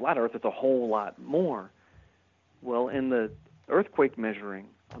 On a flat Earth, it's a whole lot more. Well, in the earthquake measuring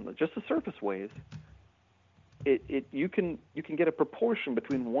on just the surface waves, you can get a proportion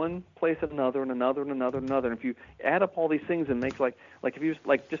between one place and another and another and another and another. And if you add up all these things and make like if you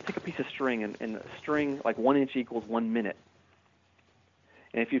just take a piece of string and string like 1 inch equals 1 minute,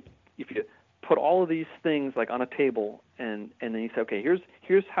 and if you put all of these things like on a table and then you say, okay,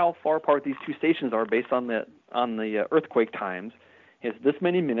 here's how far apart these two stations are based on the earthquake times. It's this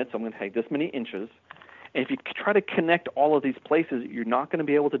many minutes. I'm going to take this many inches. And if you try to connect all of these places, you're not going to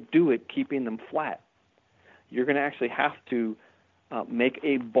be able to do it keeping them flat. You're going to actually have to make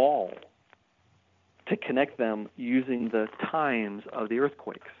a ball to connect them using the times of the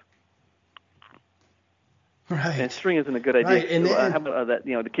earthquakes. Right. And string isn't a good idea. Right. And how about that?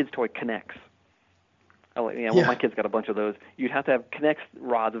 The kid's toy K'NEX. Well, my kid's got a bunch of those. You'd have to have K'NEX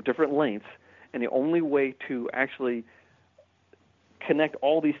rods of different lengths, and the only way to actually connect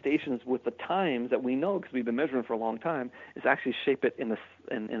all these stations with the times that we know because we've been measuring for a long time is actually shape it in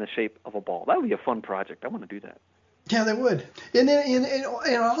the shape of a ball. That would be a fun project. I want to do that. Yeah, that would. And then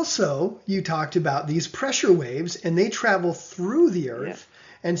and also you talked about these pressure waves, and they travel through the Earth.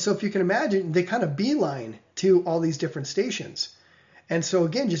 Yeah. And so if you can imagine, they kind of beeline to all these different stations. And so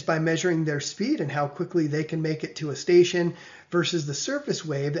again, just by measuring their speed and how quickly they can make it to a station versus the surface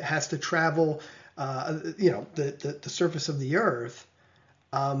wave that has to travel, the surface of the Earth.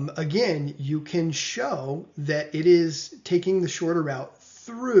 Again, you can show that it is taking the shorter route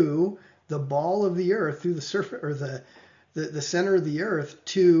through the ball of the Earth, through the surface or the center of the Earth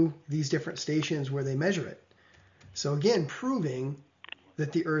to these different stations where they measure it. So again, proving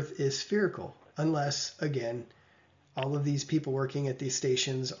that the Earth is spherical, unless, again, all of these people working at these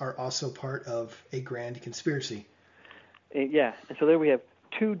stations are also part of a grand conspiracy. Yeah, and so there we have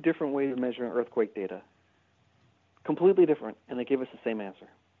two different ways of measuring earthquake data. Completely different, and they give us the same answer.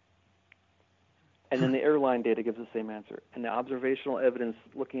 And then the airline data gives the same answer. And the observational evidence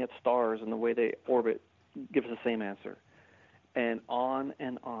looking at stars and the way they orbit gives the same answer. And on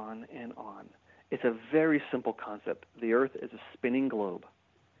and on and on. It's a very simple concept. The Earth is a spinning globe.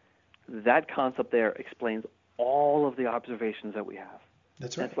 That concept there explains all of the observations that we have.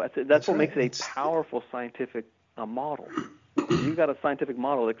 That's right. That's what makes it a powerful scientific model. You've got a scientific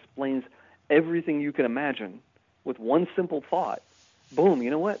model that explains everything you can imagine with one simple thought. Boom, you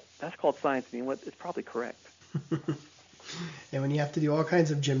know what? That's called science. And you know what? It's probably correct. And when you have to do all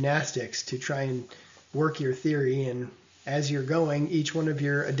kinds of gymnastics to try and work your theory, and as you're going, each one of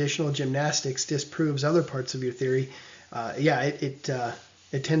your additional gymnastics disproves other parts of your theory,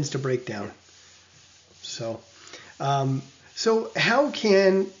 it tends to break down. So how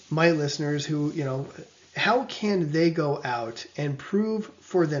can my listeners how can they go out and prove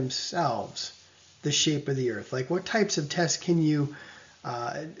for themselves the shape of the Earth? Like, what types of tests can you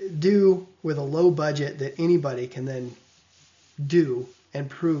do with a low budget that anybody can then do and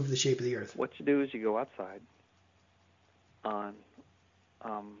prove the shape of the Earth? What you do is you go outside on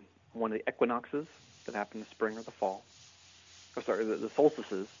one of the equinoxes that happen in the spring or the fall. The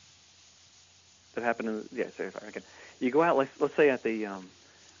solstices that happen You go out, let's say at the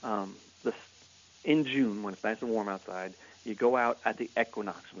in June when it's nice and warm outside. You go out at the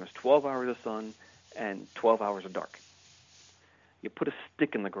equinox when there's 12 hours of sun and 12 hours of dark. You put a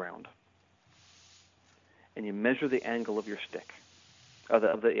stick in the ground and you measure the angle of your stick, or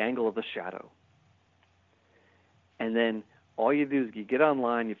the angle of the shadow. And then all you do is you get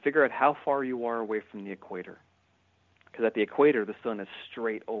online, you figure out how far you are away from the equator. Because at the equator, the sun is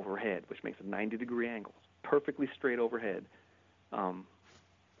straight overhead, which makes a 90-degree angle, perfectly straight overhead.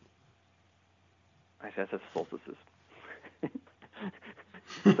 I said that's solstices.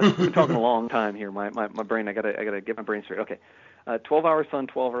 We're talking a long time here. My brain, I gotta get my brain straight. Okay, 12 hours sun,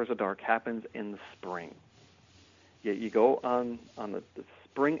 12 hours of dark happens in the spring. You go on the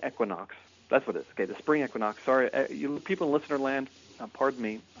spring equinox. That's what it is. Okay, the spring equinox. Sorry, you people in listener land, pardon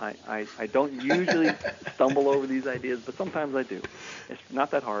me. I don't usually stumble over these ideas, but sometimes I do. It's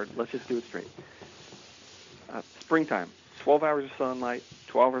not that hard. Let's just do it straight. Springtime, 12 hours of sunlight,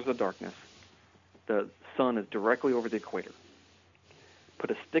 12 hours of darkness. The sun is directly over the equator.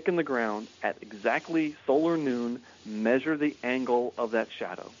 Put a stick in the ground at exactly solar noon, measure the angle of that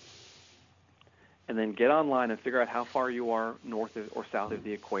shadow, and then get online and figure out how far you are north or south of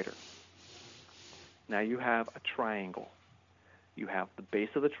the equator. Now you have a triangle. You have the base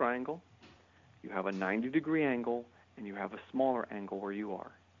of the triangle, you have a 90-degree angle, and you have a smaller angle where you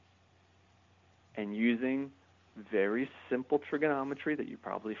are. And using very simple trigonometry that you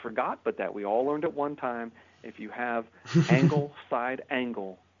probably forgot, but that we all learned at one time, if you have angle, side,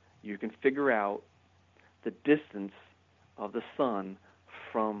 angle, you can figure out the distance of the sun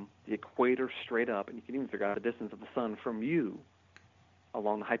from the equator straight up, and you can even figure out the distance of the sun from you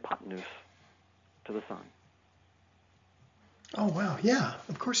along the hypotenuse to the sun. Oh, wow. Yeah,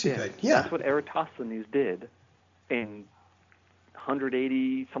 of course you could. Yeah. That's what Eratosthenes did in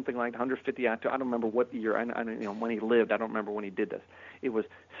 180, something like 150. I don't remember what year. I when he lived. I don't remember when he did this. It was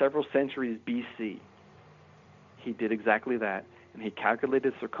several centuries BC. He did exactly that, and he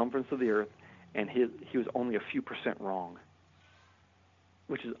calculated the circumference of the Earth, and he was only a few percent wrong,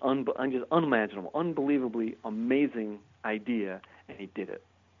 which is just unimaginable, unbelievably amazing idea, and he did it.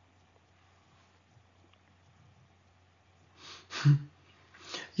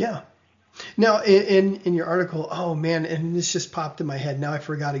 Yeah. Now, in your article, oh man, and this just popped in my head. Now I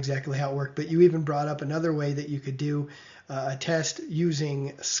forgot exactly how it worked, but you even brought up another way that you could do a test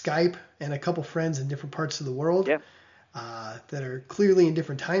using Skype and a couple friends in different parts of the world. Yeah. That are clearly in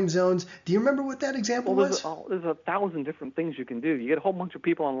different time zones. Do you remember what that example was? There's 1,000 different things you can do. You get a whole bunch of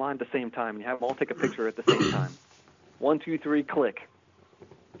people online at the same time, and you have them all take a picture at the same time. 1, 2, 3, click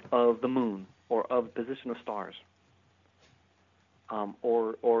of the moon or of position of stars.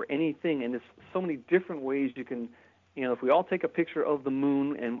 Or anything, and there's so many different ways you can, if we all take a picture of the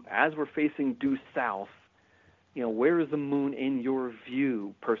moon, and as we're facing due south, where is the moon in your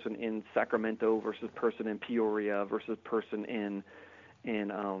view? Person in Sacramento versus person in Peoria versus person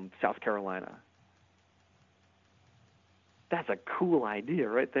in South Carolina. That's a cool idea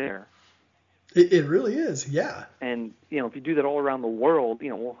right there. It really is, yeah. And if you do that all around the world,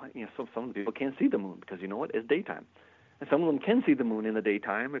 some of the people can't see the moon because you know what? It's daytime. And some of them can see the moon in the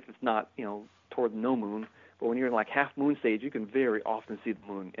daytime if it's not, toward no moon. But when you're in like half moon stage, you can very often see the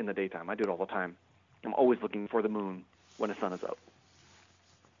moon in the daytime. I do it all the time. I'm always looking for the moon when the sun is up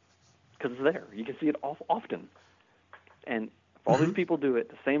because it's there. You can see it often. And if all these people do it at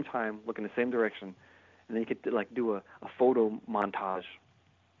the same time, look in the same direction, and then you could like do a photo montage.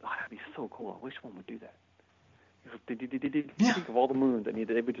 Oh, that'd be so cool. I wish one would do that. Yeah. Think of all the moons, and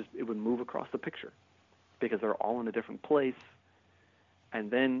it would move across the picture because they're all in a different place.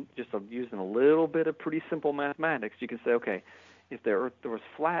 And then just using a little bit of pretty simple mathematics, you can say, okay, if the Earth was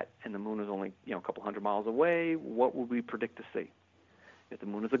flat and the moon is only a couple hundred miles away, what would we predict to see? If the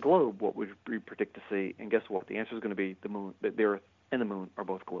moon is a globe, what would we predict to see? And guess what? The answer is going to be the Earth and the moon are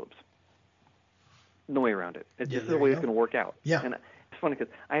both globes. No way around it. This is the way it's going to work out. Yeah. And it's funny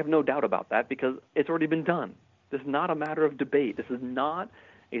because I have no doubt about that because it's already been done. This is not a matter of debate. This is not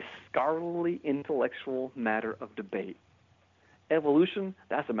a scholarly, intellectual matter of debate. Evolution,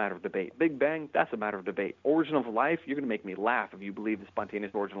 that's a matter of debate. Big Bang, that's a matter of debate. Origin of life, you're going to make me laugh if you believe the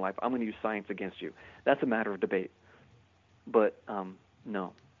spontaneous origin of life. I'm going to use science against you. That's a matter of debate. But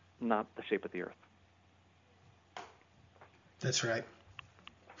no, not the shape of the Earth. That's right.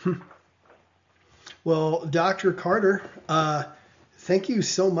 Well, Dr. Carter, thank you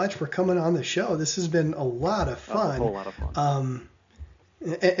so much for coming on the show. This has been a lot of fun. That's a whole lot of fun.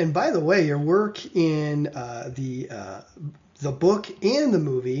 And by the way, your work in the book and the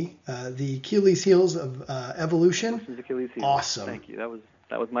movie, the Achilles Heels of Evolution, Achilles Heels. Awesome. Thank you.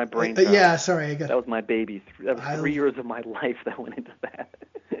 That was my brain. Yeah, sorry, that was my baby. That was 3 years of my life that went into that.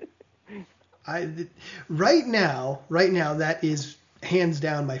 Right now, that is hands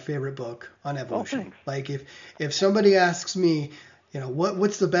down my favorite book on evolution. Thanks. Like if somebody asks me,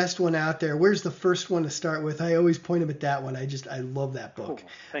 what's the best one out there? Where's the first one to start with? I always point them at that one. I love that book. Cool.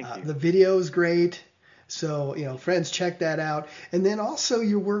 Thank you. The video is great. So, friends, check that out. And then also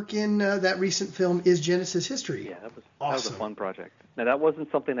your work in that recent film, Is Genesis History? Yeah, that was awesome. A fun project. Now, that wasn't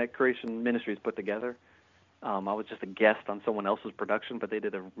something that Creation Ministries put together. I was just a guest on someone else's production, but they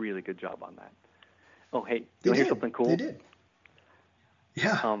did a really good job on that. Oh, hey, you want to hear something cool? They did.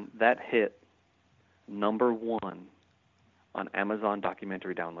 Yeah. That hit #1 on Amazon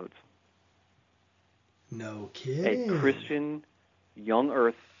documentary downloads. No kidding. A Christian, young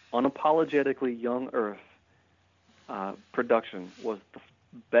earth, unapologetically young earth production was the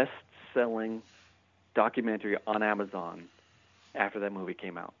best-selling documentary on Amazon after that movie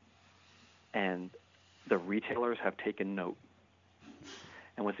came out. And the retailers have taken note.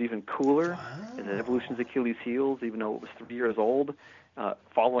 And what's even cooler is that Evolution's Achilles Heels, even though it was 3 years old,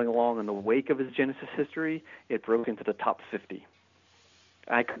 following along in the wake of his Genesis history, it broke into the top 50.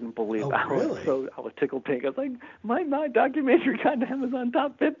 I couldn't believe it. Really? I was tickled pink. I was like, my documentary got to Amazon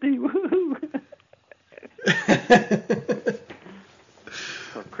top 50. Woohoo!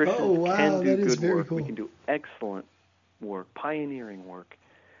 So Christians can do good work. Cool. We can do excellent work, pioneering work.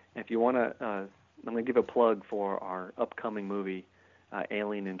 And if you want to, I'm going to give a plug for our upcoming movie,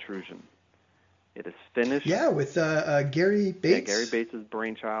 Alien Intrusion. It is finished. Yeah, with Gary Bates. Yeah, Gary Bates'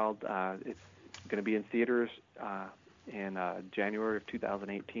 brainchild. It's going to be in theaters in January of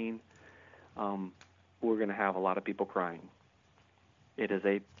 2018. We're going to have a lot of people crying. It is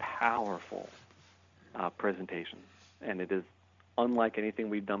a powerful presentation, and it is unlike anything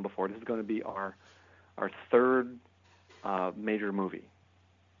we've done before. This is going to be our third major movie,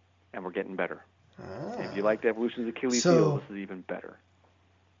 and we're getting better. And if you like the Evolution's Achilles heel, this is even better.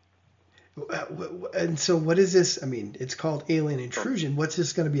 And so what is this? I mean, it's called Alien Intrusion. What's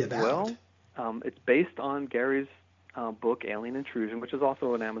this going to be about? Well, it's based on Gary's book, Alien Intrusion, which is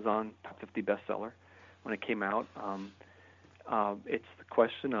also an Amazon top 50 bestseller when it came out. It's the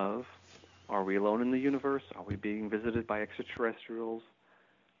question of, are we alone in the universe? Are we being visited by extraterrestrials?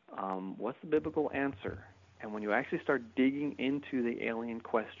 What's the biblical answer? And when you actually start digging into the alien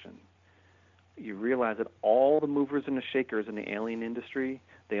question, you realize that all the movers and the shakers in the alien industry,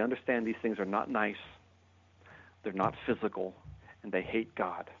 they understand these things are not nice, they're not physical, and they hate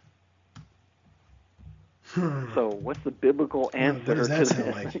God. So what's the biblical answer? What does that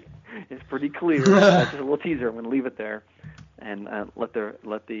sound like? It's pretty clear. Just a little teaser. I'm going to leave it there, and let your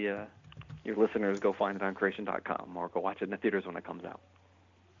listeners go find it on creation.com or go watch it in the theaters when it comes out.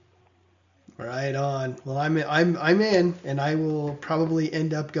 Right on. Well, I'm in, and I will probably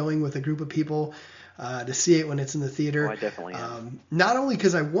end up going with a group of people to see it when it's in the theater. Oh, I definitely am. Not only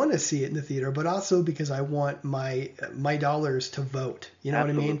because I want to see it in the theater, but also because I want my dollars to vote. You know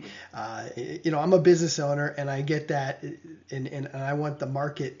Absolutely. what I mean? I'm a business owner, and I get that, and I want the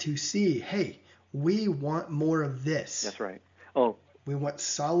market to see, hey, we want more of this. That's right. Oh, we want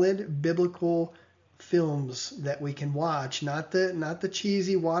solid biblical films that we can watch, not the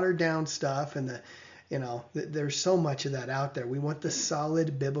cheesy watered down stuff and there's so much of that out there. We want the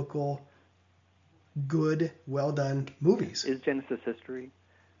solid biblical, good, well done movies. Is Genesis History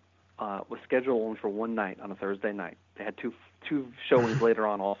was scheduled only for one night on a Thursday night. They had two showings later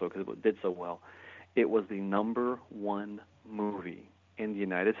on also because it did so well. It was the number one movie in the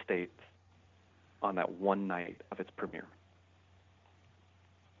United States on that one night of its premiere.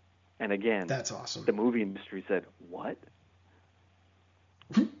 And again, that's awesome. The movie industry said, "What?"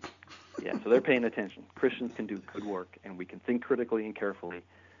 Yeah, so they're paying attention. Christians can do good work, and we can think critically and carefully,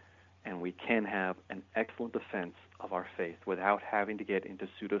 and we can have an excellent defense of our faith without having to get into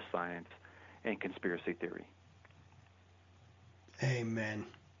pseudoscience and conspiracy theory. Amen.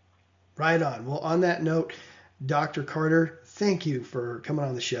 Right on. Well, on that note, Dr. Carter, thank you for coming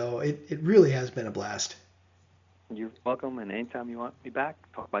on the show. It really has been a blast. You're welcome, and anytime you want me back,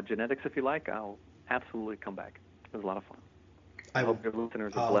 talk about genetics if you like, I'll absolutely come back. It was a lot of fun. I hope your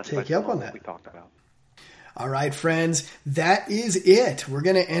listeners are blessed by what we talked about. All right, friends, that is it. We're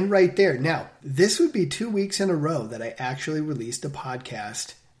going to end right there. Now, this would be 2 weeks in a row that I actually released a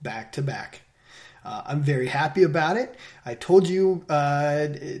podcast back to back. I'm very happy about it. I told you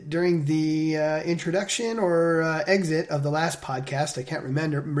during the introduction or exit of the last podcast, I can't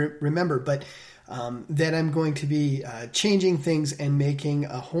remember, but that I'm going to be changing things and making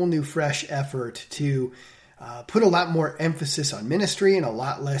a whole new fresh effort to put a lot more emphasis on ministry and a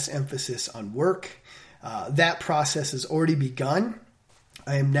lot less emphasis on work. That process has already begun.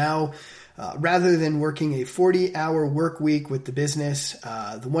 I am now, rather than working a 40-hour work week with the business,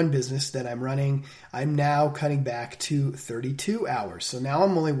 the one business that I'm running, I'm now cutting back to 32 hours. So now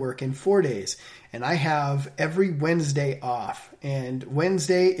I'm only working 4 days, and I have every Wednesday off. And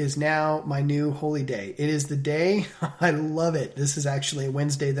Wednesday is now my new holy day. It is the day, I love it. This is actually a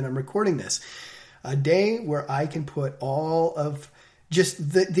Wednesday that I'm recording this. A day where I can put all of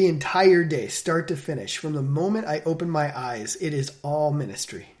just the entire day, start to finish. From the moment I open my eyes, it is all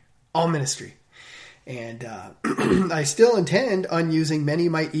ministry. All ministry. And I still intend on using many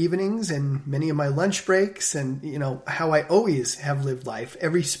of my evenings and many of my lunch breaks and, how I always have lived life.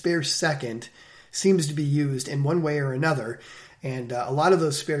 Every spare second seems to be used in one way or another. And a lot of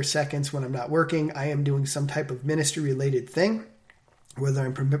those spare seconds when I'm not working, I am doing some type of ministry-related thing, whether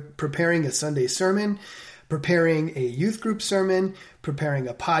I'm preparing a Sunday sermon, preparing a youth group sermon, preparing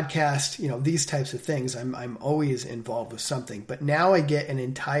a podcast, these types of things. I'm always involved with something. But now I get an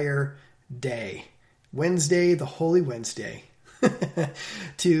entire day, Wednesday, the Holy Wednesday,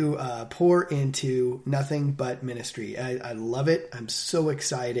 to pour into nothing but ministry. I love it. I'm so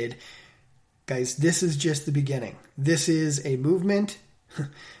excited. Guys, this is just the beginning. This is a movement.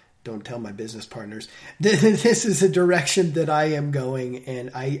 Don't tell my business partners. This is a direction that I am going,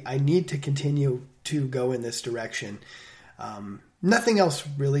 and I need to continue to go in this direction. Nothing else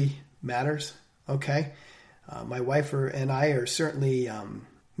really matters, okay? My wife and I are certainly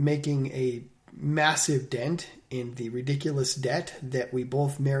making a massive dent in the ridiculous debt that we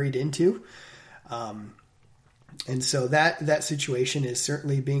both married into. And so that situation is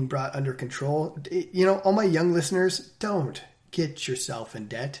certainly being brought under control. All my young listeners, don't get yourself in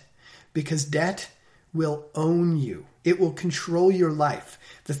debt, because debt will own you. It will control your life.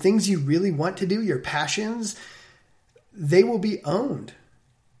 The things you really want to do, your passions, they will be owned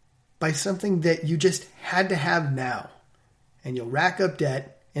by something that you just had to have now. And you'll rack up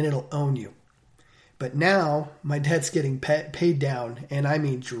debt and it'll own you. But now my debt's getting paid down, and I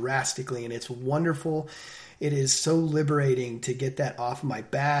mean drastically, and it's wonderful. It is so liberating to get that off my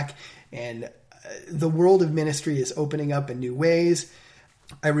back, and the world of ministry is opening up in new ways.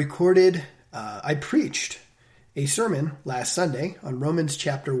 I preached a sermon last Sunday on Romans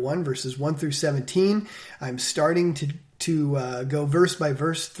chapter 1, verses 1 through 17. I'm starting to go verse by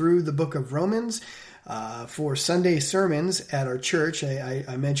verse through the book of Romans for Sunday sermons at our church.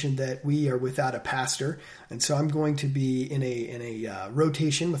 I mentioned that we are without a pastor, and so I'm going to be in a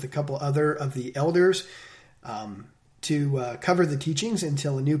rotation with a couple other of the elders to cover the teachings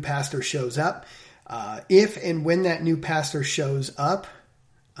until a new pastor shows up. If and when that new pastor shows up,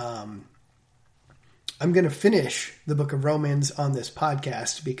 I'm going to finish the book of Romans on this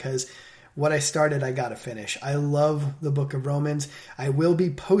podcast, because what I started, I got to finish. I love the book of Romans. I will be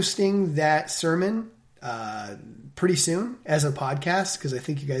posting that sermon pretty soon as a podcast, because I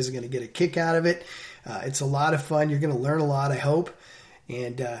think you guys are going to get a kick out of it. It's a lot of fun. You're going to learn a lot, I hope.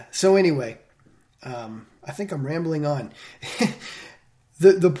 And so anyway, I think I'm rambling on.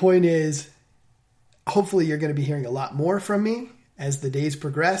 The point is, hopefully you're going to be hearing a lot more from me as the days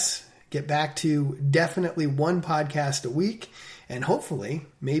progress. get back to definitely one podcast a week, and hopefully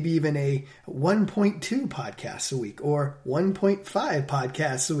maybe even a 1.2 podcasts a week or 1.5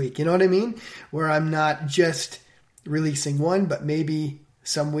 podcasts a week. You know what I mean? Where I'm not just releasing one, but maybe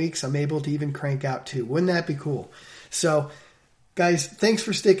some weeks I'm able to even crank out two. Wouldn't that be cool? So, guys, thanks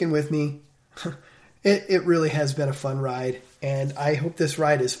for sticking with me. It really has been a fun ride, and I hope this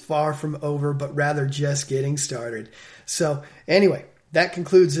ride is far from over, but rather just getting started. So, anyway, that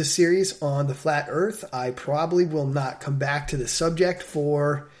concludes this series on the flat earth. I probably will not come back to the subject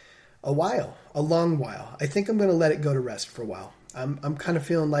for a while, a long while. I think I'm going to let it go to rest for a while. I'm kind of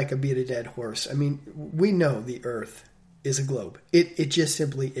feeling like I beat a dead horse. I mean, we know the earth is a globe. It just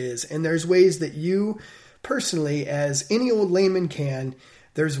simply is. And there's ways that you personally, as any old layman can,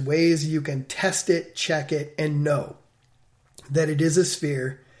 there's ways you can test it, check it, and know that it is a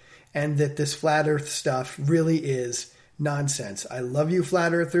sphere and that this flat earth stuff really is nonsense. I love you,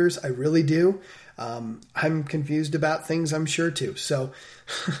 flat earthers. I really do. I'm confused about things, I'm sure too. So,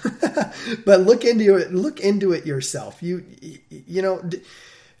 but look into it. Look into it yourself. You know,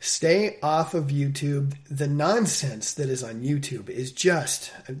 stay off of YouTube. The nonsense that is on YouTube is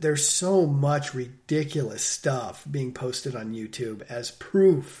just, there's so much ridiculous stuff being posted on YouTube as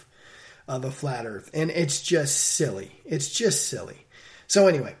proof of a flat earth. And it's just silly. It's just silly. So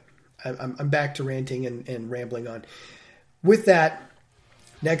anyway, I'm back to ranting and rambling on. With that,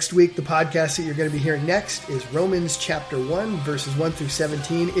 next week, the podcast that you're going to be hearing next is Romans chapter 1, verses 1 through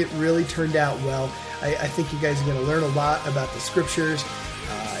 17. It really turned out well. I think you guys are going to learn a lot about the scriptures,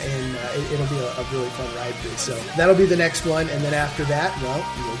 and it'll be a really fun ride for you. So that'll be the next one. And then after that, well,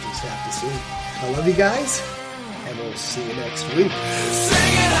 you'll just have to see. I love you guys, and we'll see you next week. Sing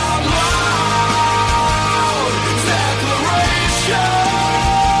it out loud, declaration.